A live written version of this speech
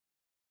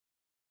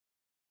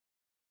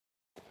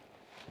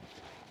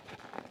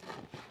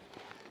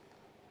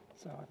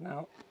So I've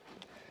now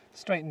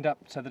straightened up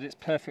so that it's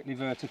perfectly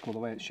vertical the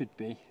way it should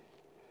be.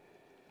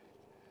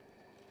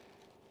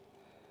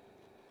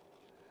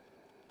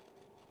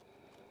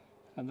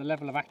 And the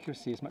level of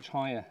accuracy is much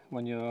higher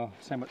when you're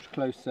so much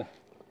closer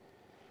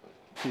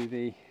to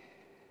the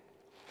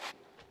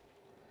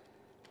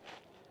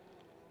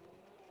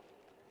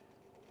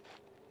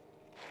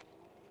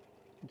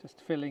just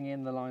filling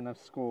in the line I've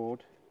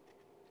scored.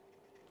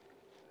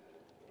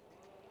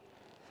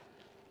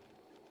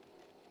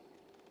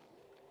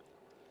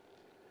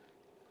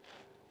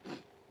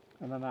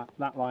 And then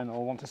that line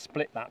I'll want to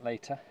split that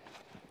later.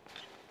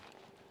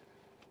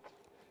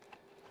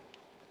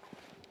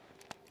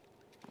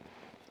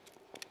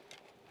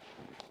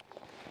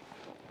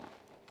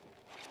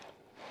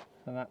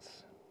 And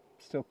that's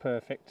still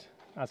perfect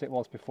as it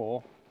was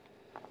before.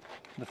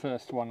 The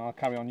first one I'll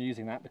carry on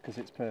using that because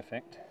it's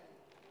perfect.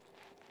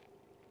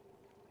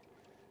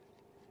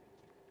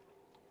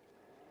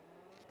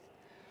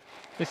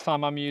 This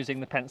time I'm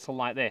using the pencil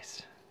like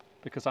this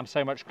because I'm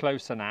so much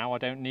closer now. I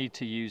don't need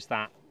to use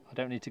that. I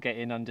don't need to get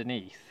in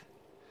underneath.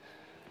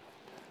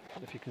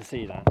 If you can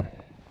see that.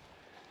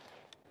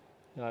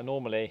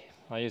 Normally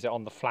I use it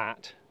on the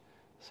flat,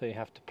 so you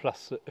have to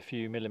plus a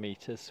few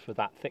millimeters for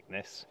that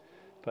thickness.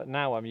 But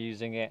now I'm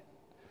using it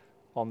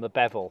on the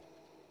bevel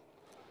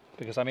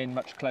because I'm in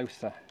much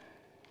closer.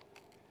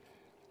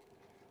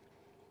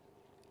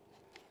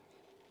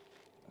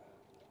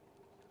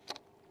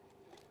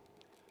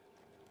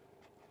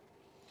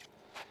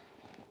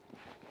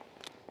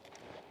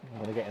 I'm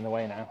going to get in the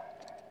way now.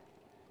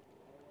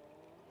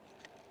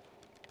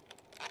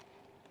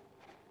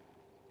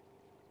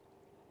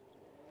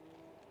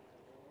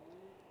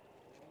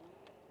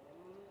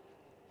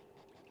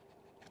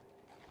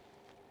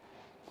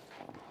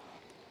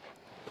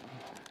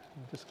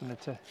 I'm just going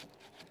to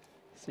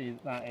see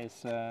that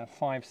is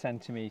 5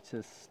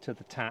 centimeters to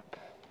the tap,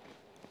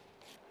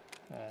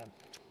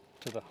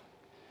 to the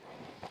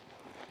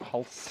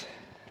pulse,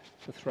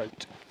 the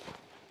throat.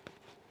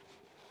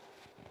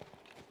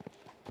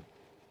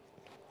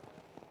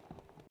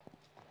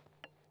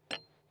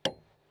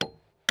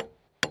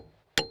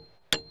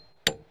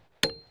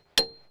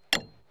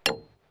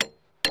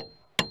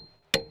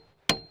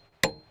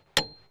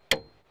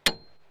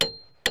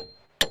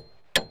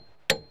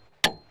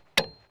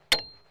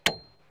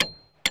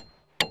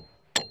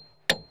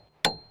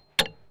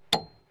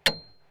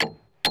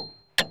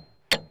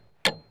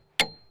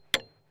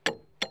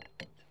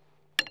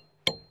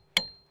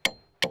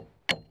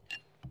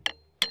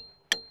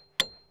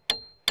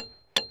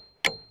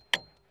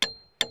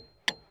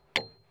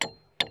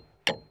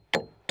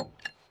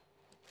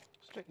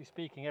 Strictly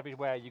speaking,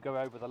 everywhere you go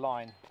over the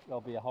line,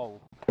 there'll be a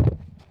hole.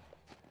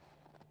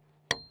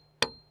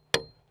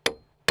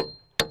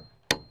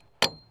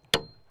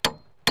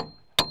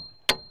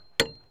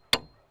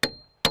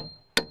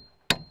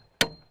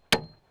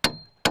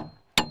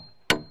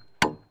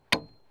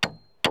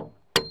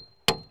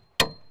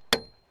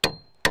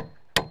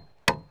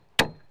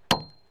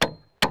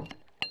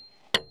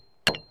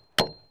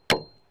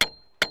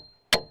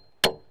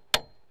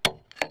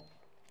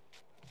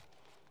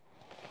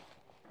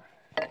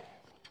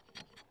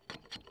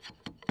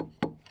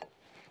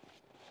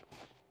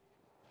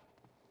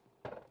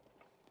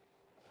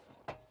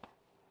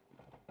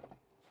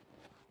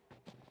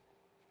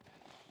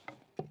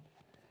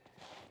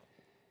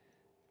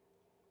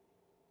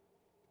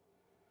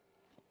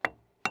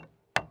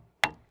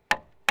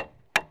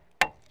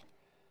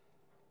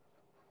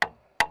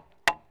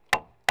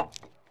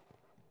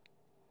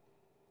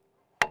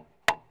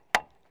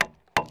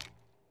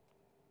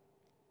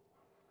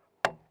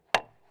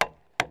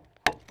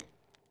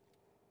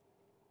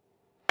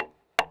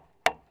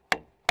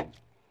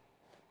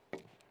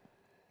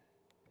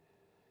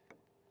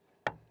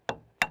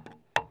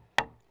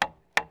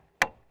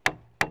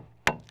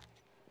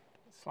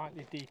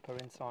 Slightly deeper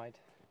inside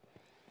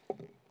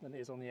than it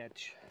is on the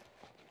edge.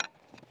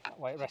 That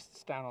way it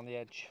rests down on the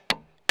edge.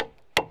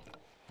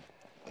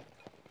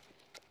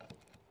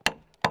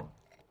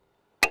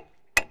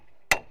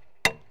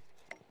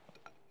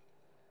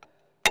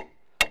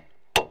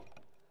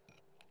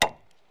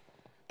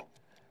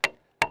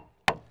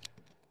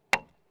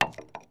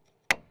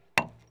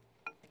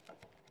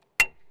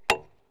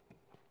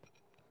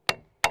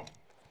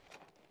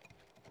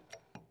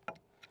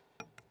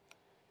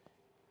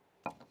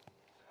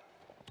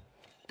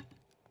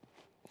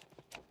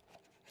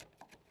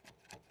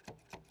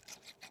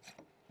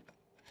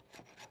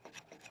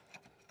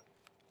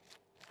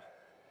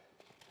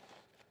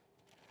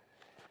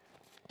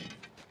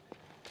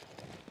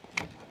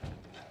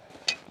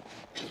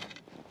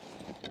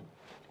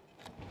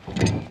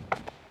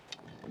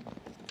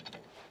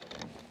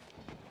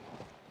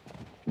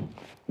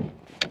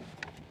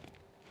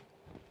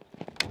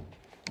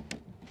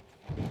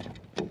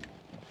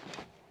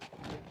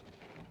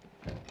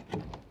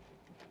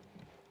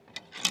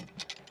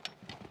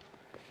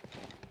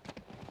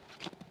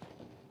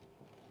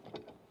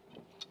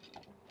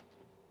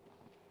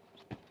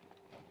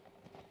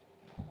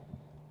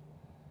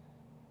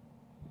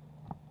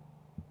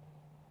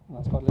 And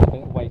that's got a little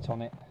bit of weight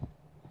on it.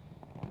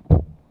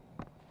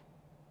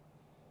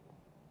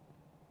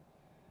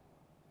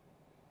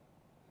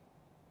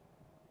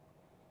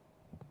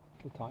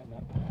 It'll tighten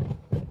up.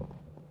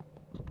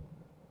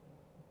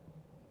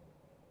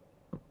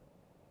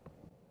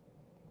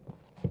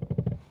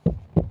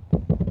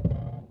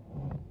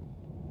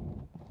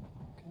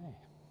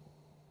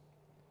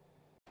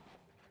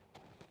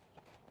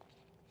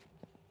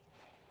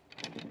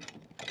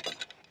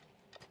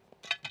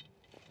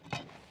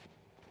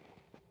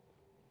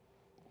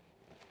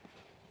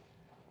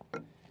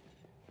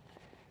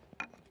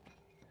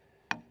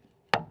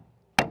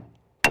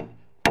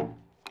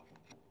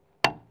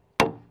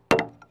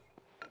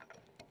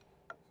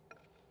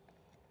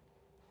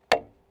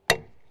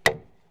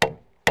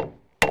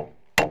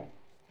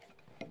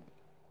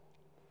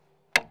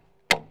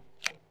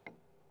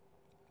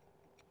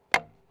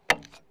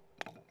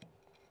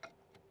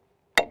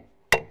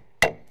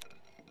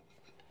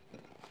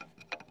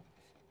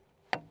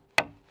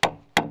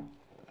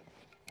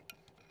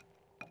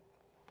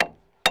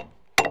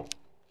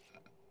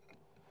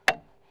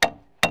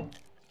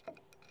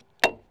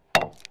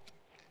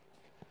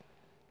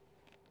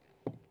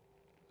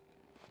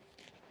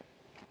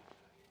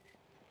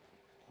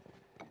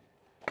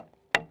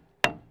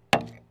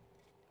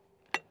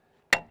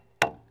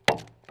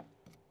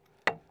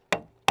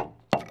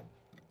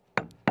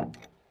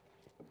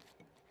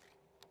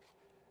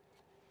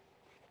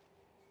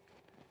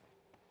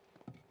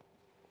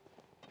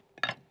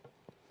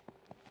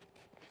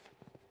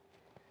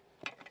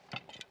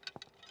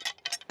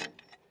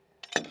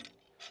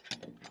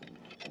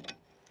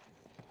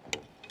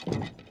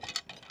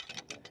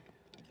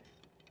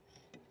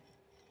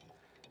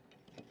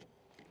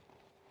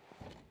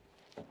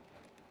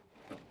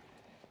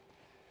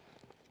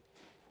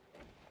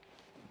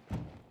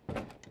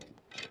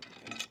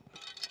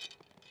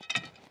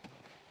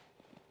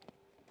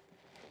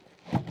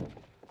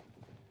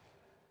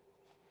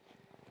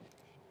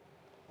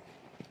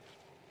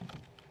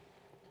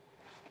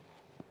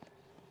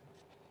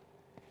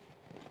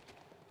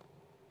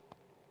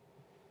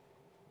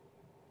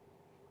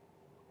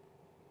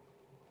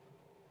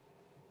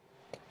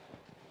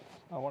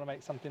 I want to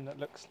make something that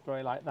looks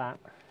very like that.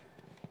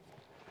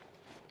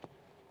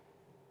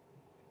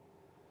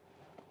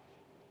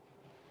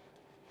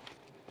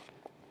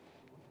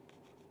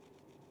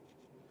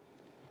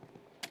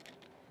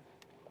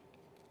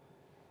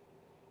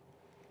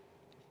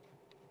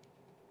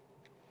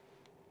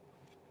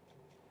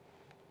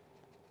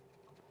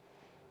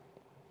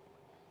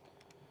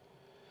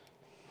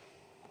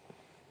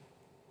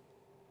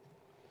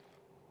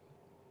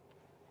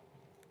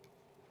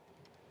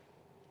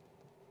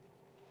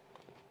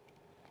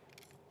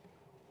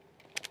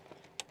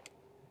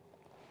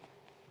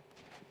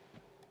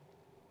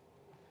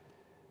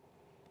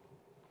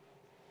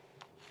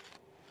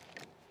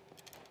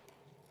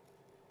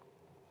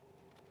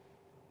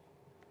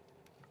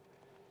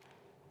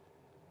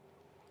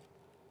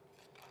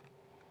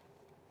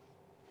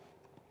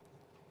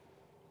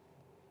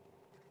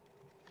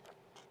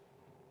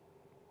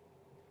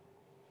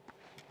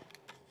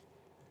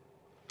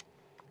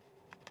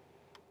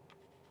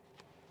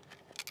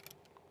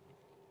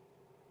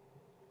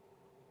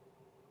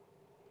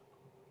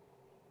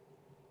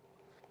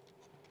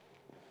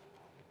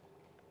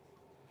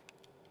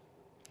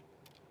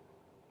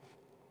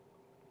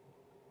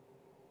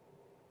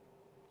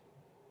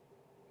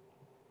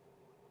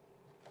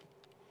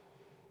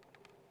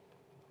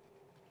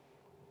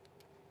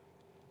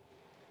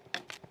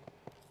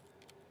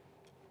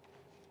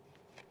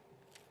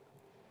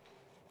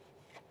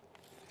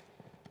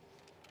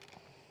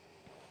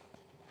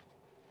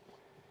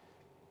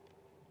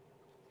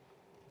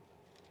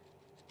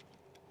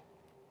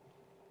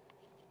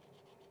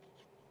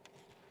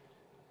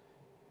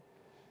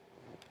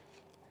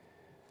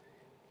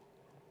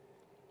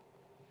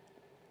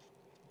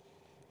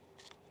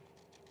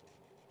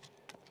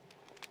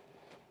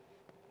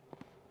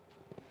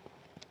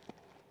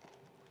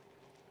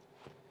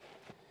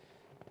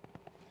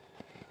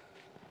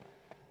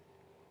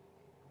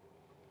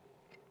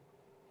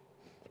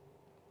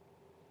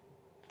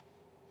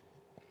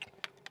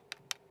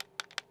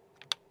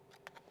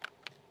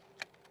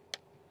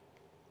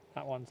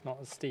 That one's not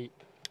as steep.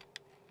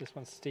 This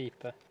one's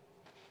steeper.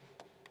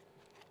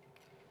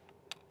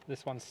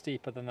 This one's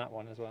steeper than that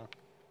one as well.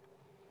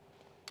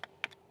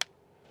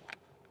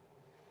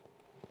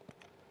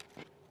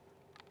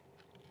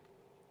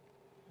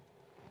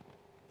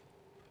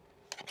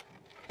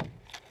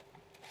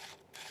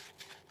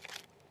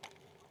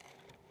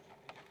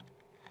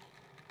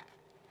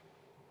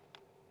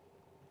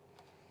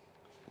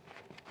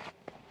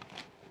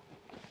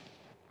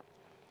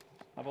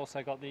 I've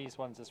also got these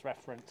ones as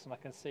reference, and I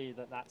can see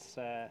that that's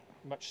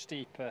much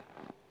steeper.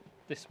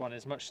 This one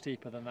is much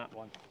steeper than that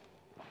one.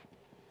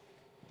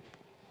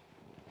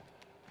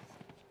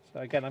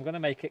 So again, I'm going to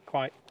make it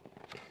quite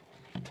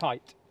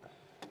tight.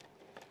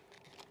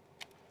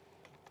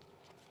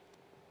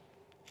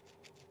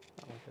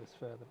 That one goes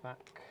further back.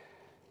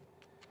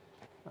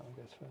 That one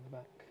goes further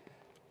back.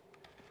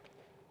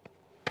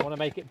 I want to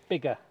make it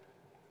bigger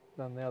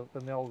than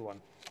the old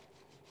one,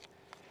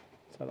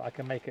 so that I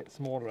can make it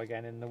smaller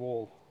again in the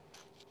wall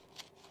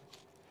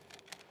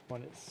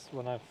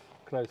when I'm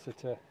closer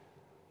to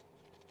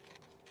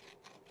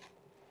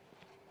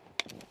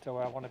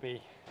where I want to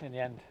be in the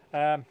end.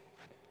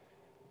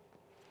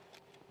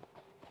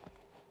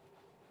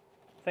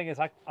 Thing is,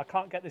 I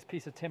can't get this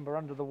piece of timber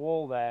under the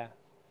wall there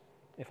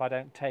if I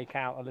don't take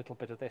out a little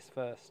bit of this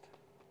first.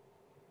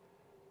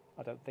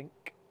 I don't think.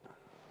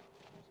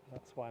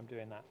 That's why I'm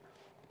doing that.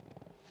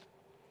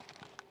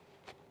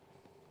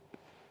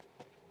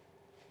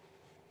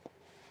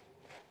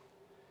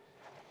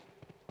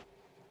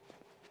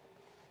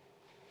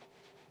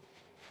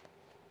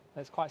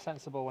 It's quite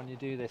sensible when you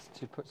do this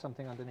to put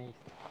something underneath.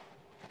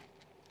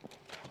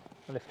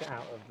 Lift it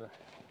out of the...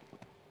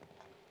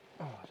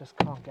 Oh, I just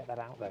can't get that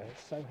out there,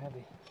 it's so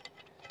heavy.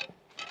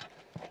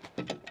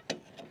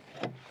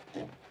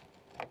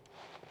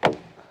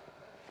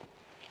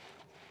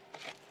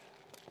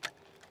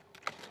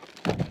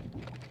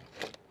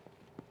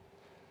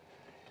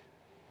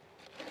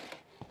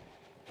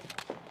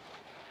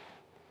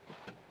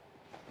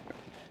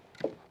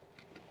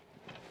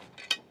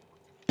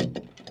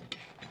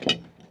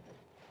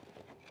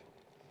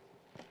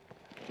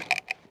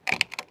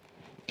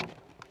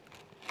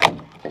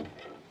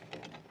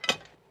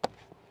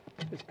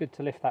 It's good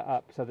to lift that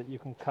up so that you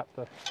can cut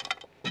the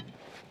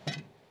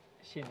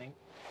shinning,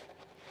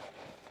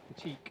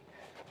 the cheek.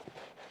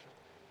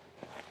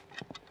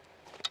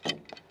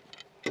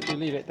 If you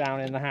leave it down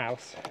in the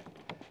house,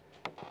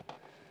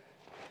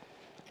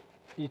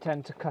 you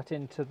tend to cut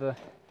into the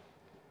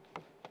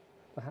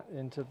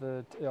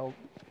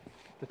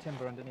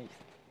timber underneath,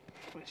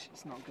 which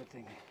is not a good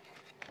thing.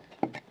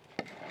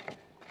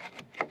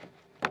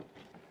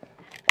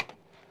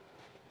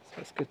 So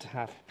it's good to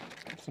have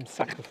some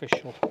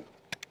sacrificial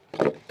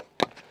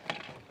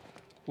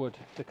wood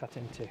to cut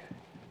into.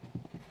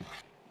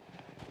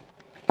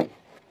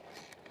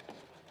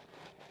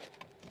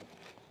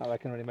 That way I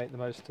can really make the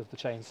most of the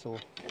chainsaw.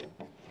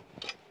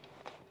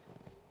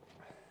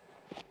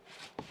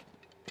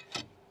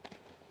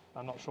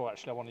 I'm not sure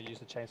actually I want to use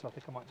the chainsaw, I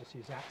think I might just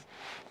use that.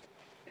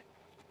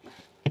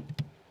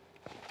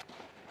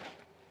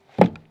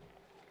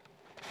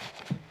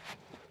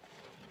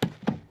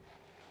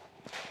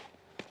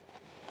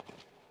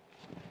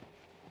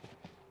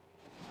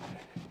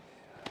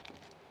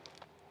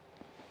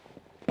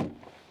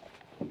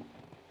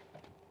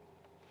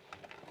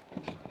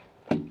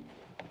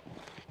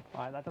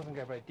 Right, that doesn't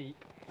go very deep.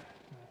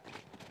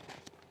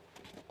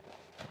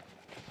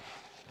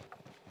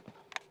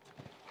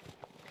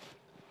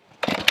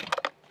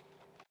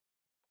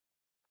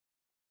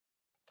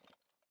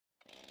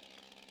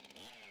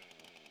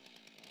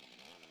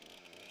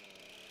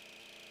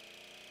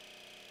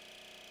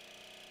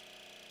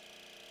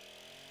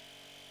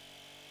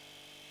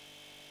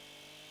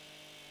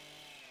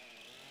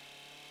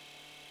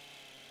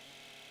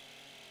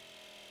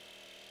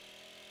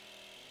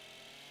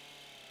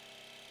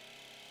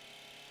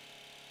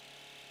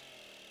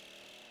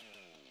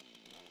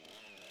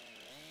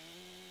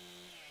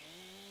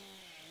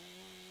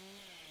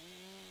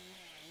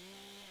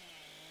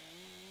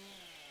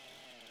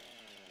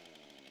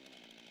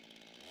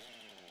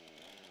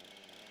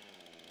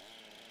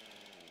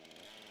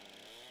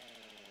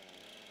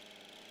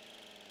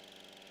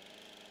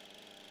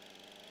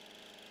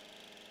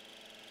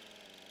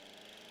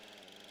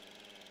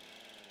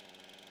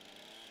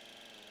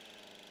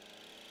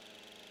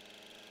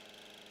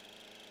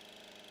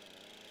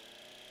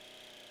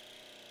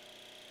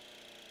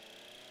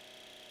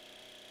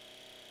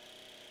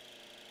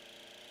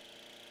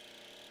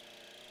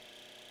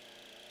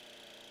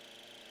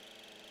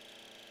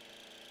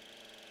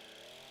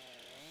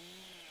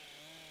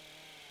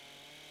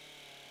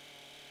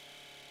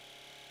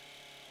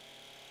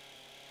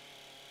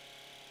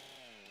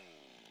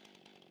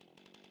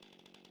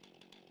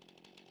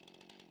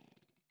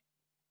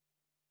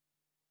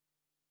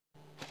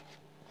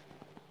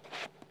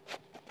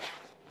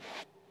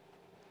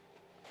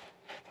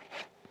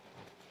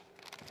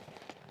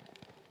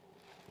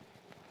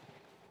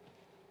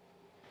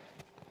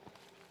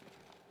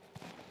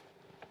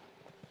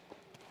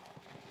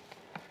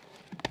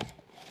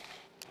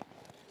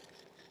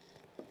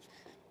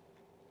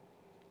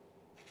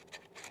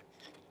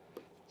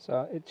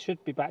 So it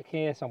should be back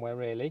here somewhere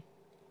really,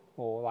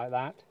 or like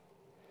that.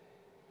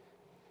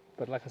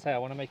 But like I say, I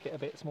want to make it a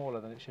bit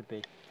smaller than it should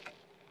be.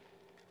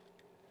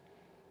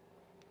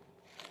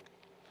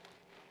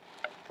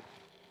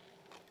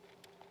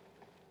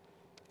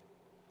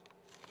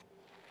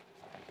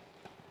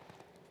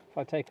 If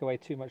I take away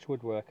too much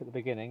woodwork at the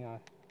beginning,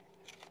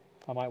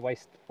 I might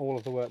waste all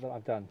of the work that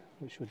I've done,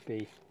 which would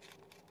be,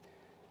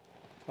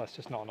 that's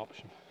just not an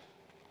option.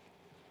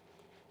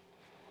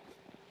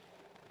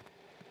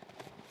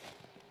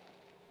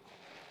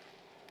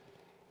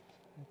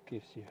 It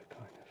gives you a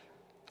kind of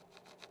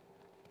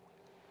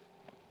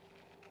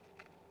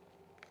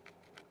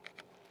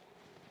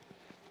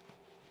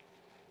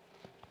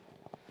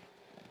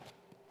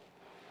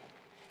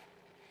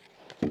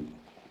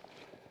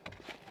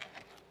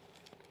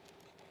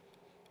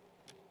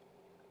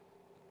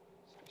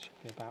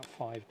Be about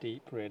 5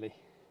 deep really.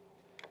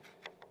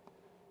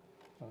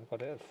 I've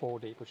got it at 4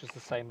 deep, which is the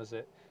same as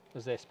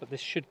this, but this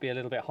should be a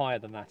little bit higher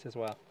than that as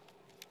well.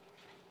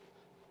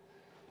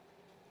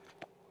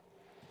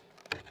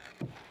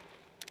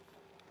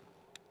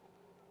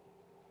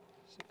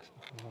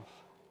 6.5.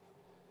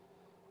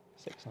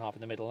 6.5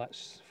 in the middle,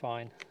 that's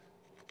fine.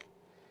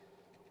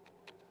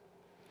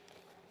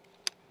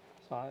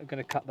 So I'm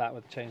going to cut that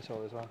with the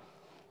chainsaw as well.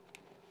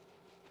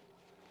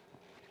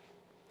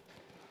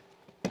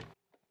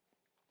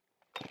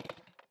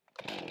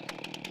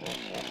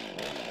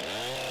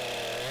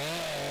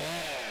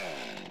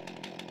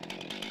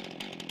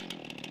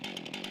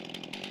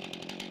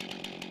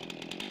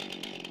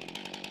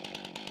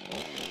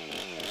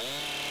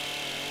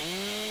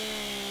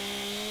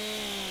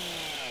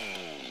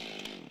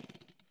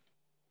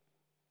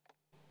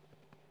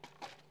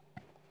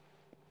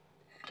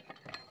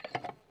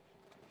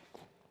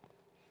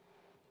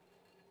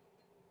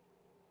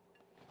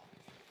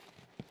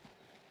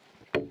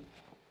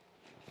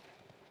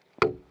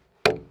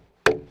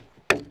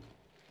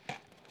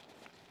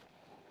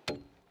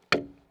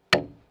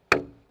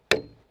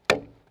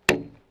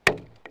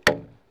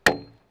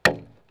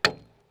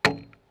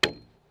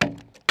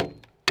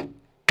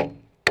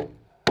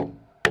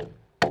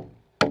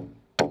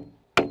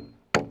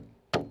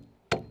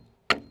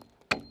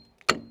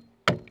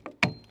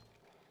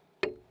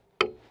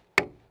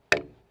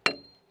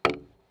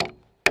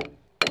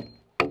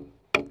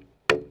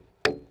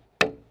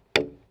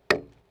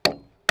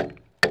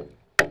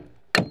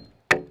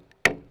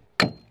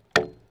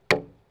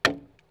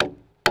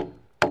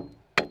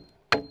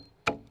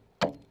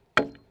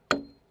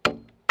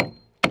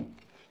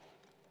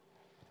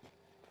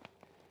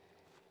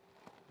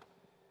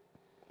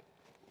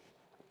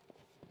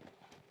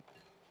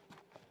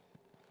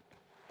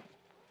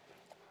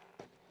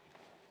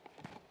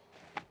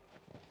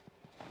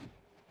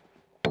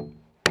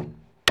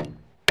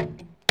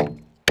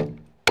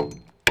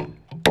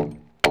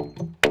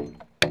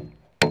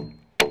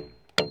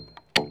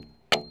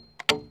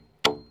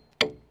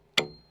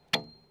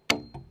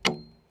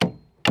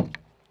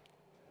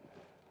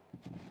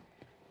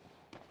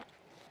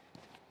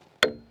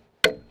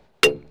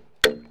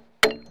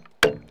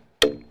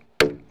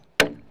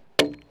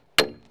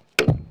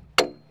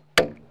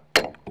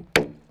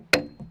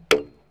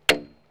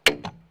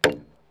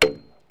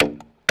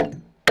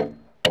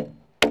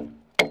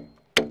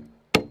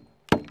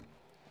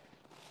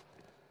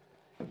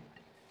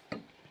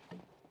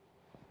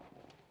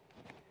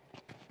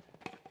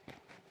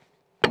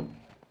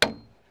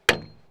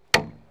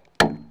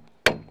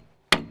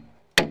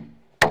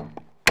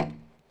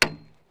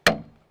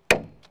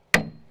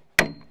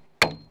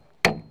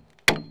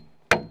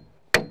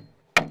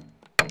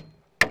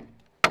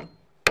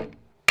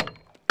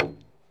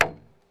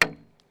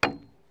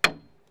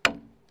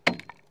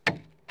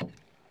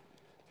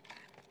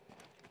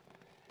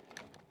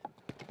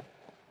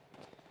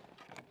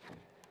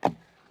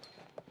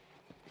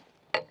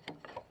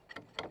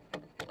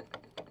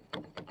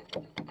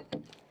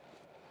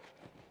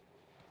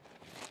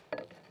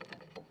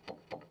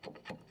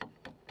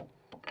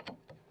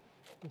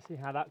 You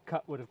see how that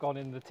cut would have gone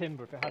in the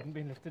timber if it hadn't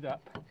been lifted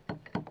up.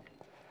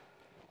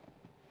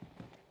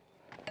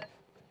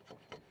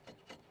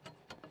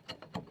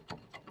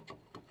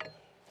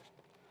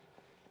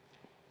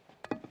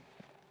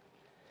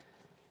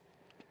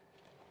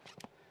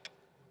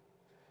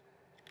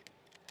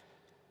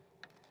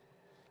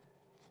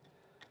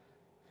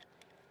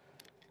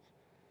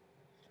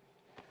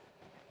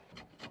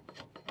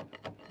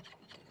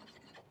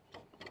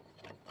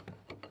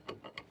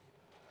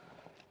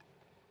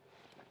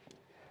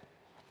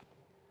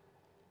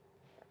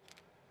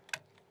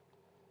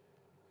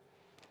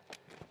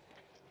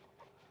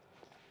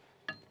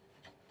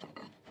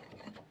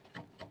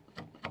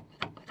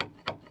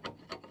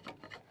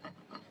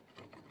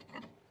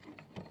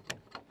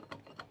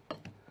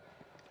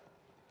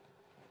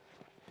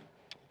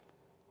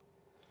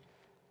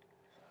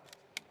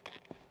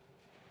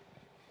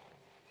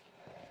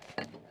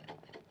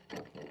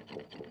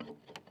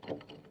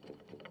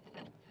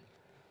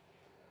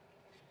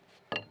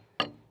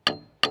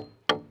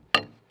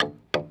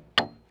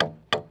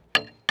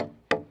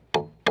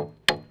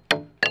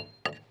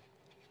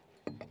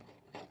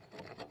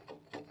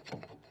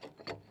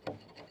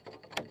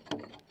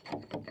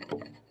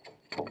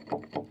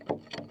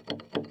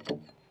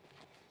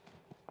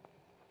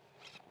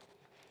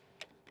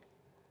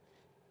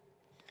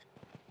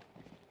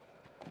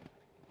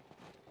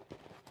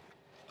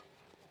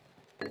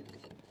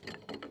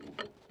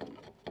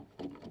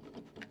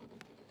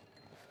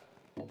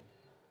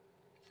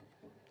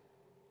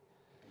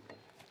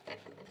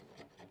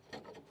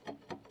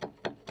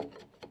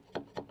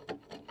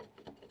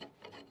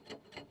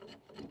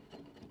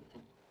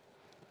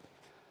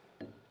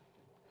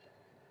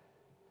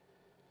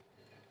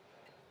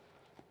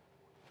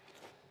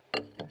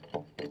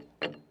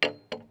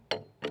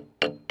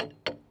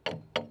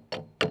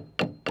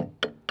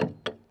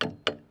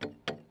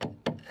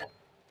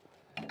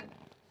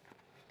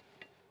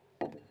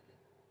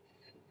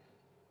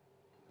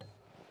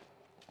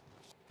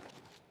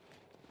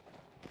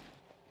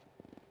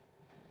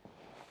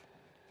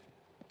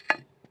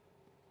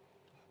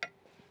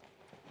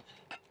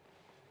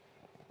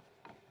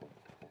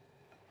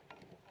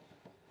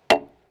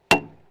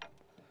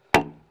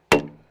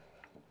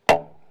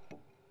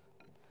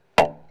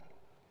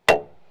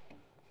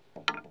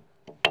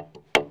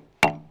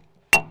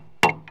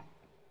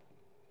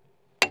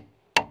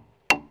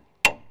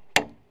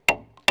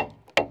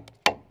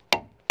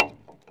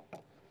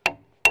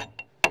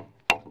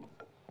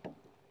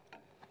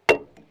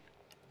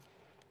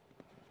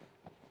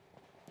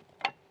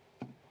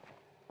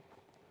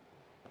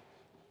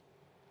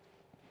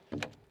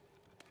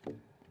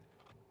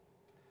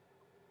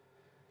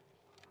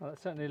 Well, it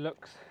certainly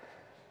looks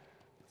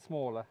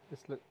smaller.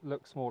 This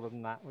looks smaller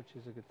than that, which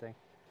is a good thing.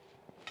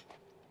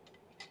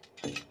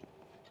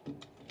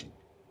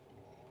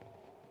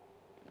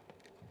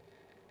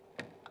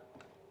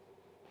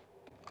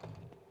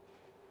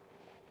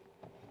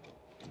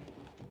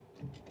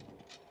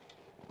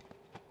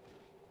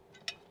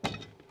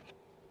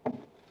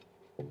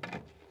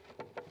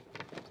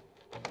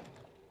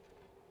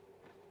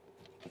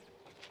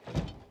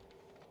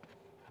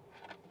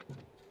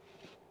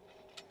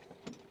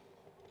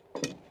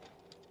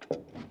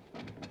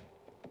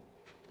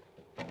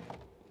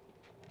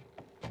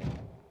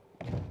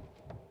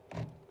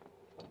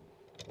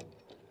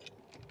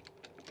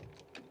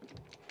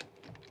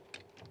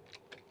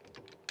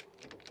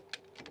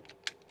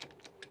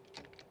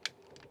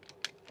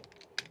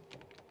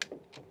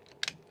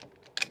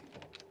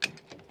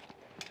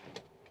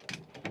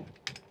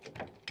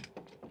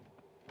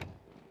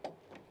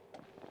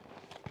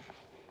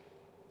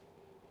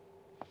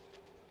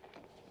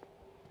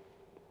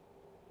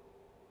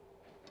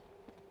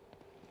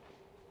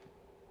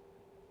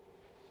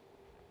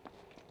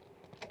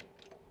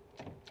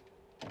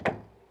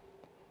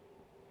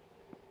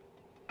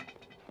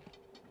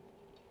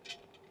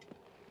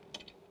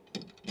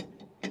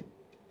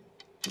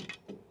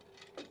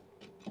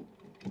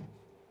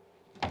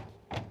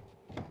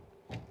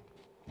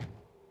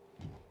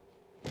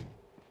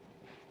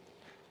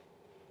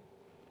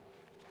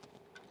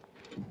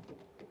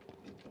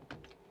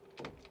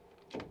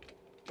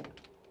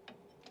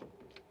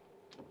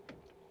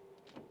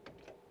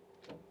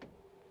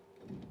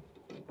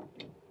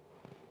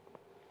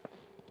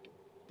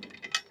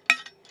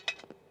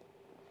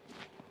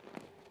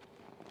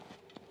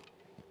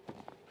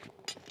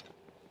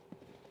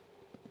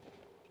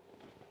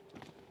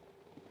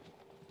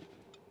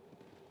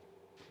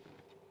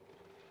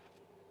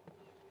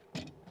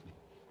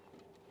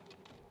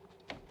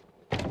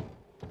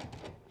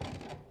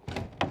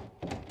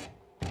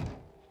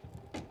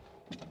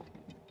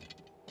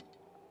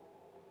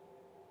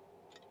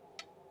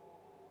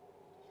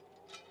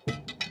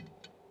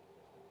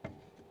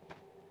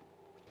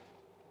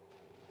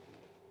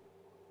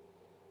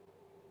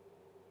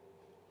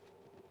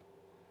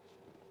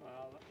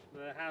 Well,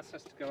 the house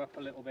has to go up a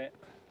little bit